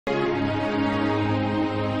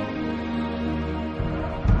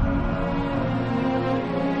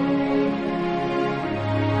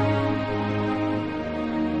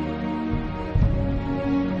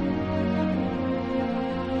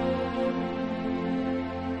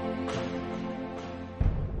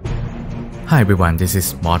Hi everyone, this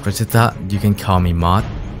is Mod Ratchata. You can call me Mod,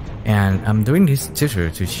 and I'm doing this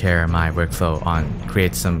tutorial to share my workflow on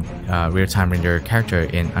create some real-time render character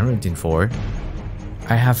in Unreal Engine 4.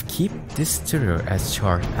 I have keep this tutorial as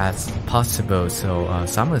short as possible, so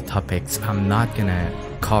some of the topics I'm not gonna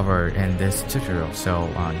cover in this tutorial, so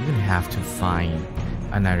you're gonna have to find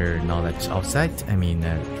another knowledge outside.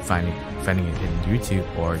 Finding it in YouTube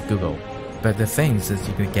or Google. But the things that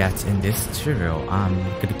you can get in this tutorial, I'm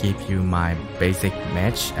gonna give you my basic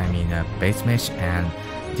mesh, base mesh, and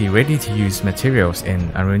the ready-to-use materials in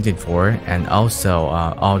Unreal Engine 4, and also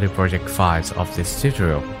all the project files of this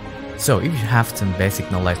tutorial. So if you have some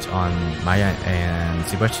basic knowledge on Maya and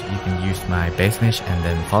ZBrush, you can use my base mesh and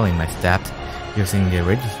then following my steps using the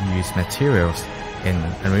ready-to-use materials in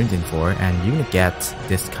Unreal Engine 4, and you will get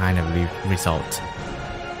this kind of result.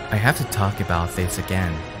 I have to talk about this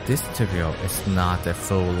again. This tutorial is not a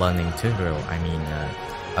full learning tutorial.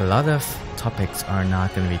 A lot of topics are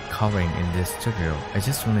not going to be covering in this tutorial. I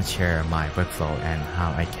just want to share my workflow and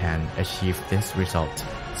how I can achieve this result.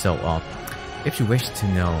 So if you wish to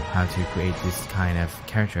know how to create this kind of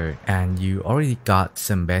character and you already got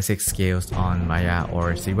some basic skills on Maya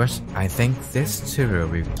or ZBrush, I think this tutorial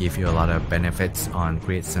will give you a lot of benefits on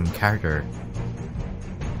create some character.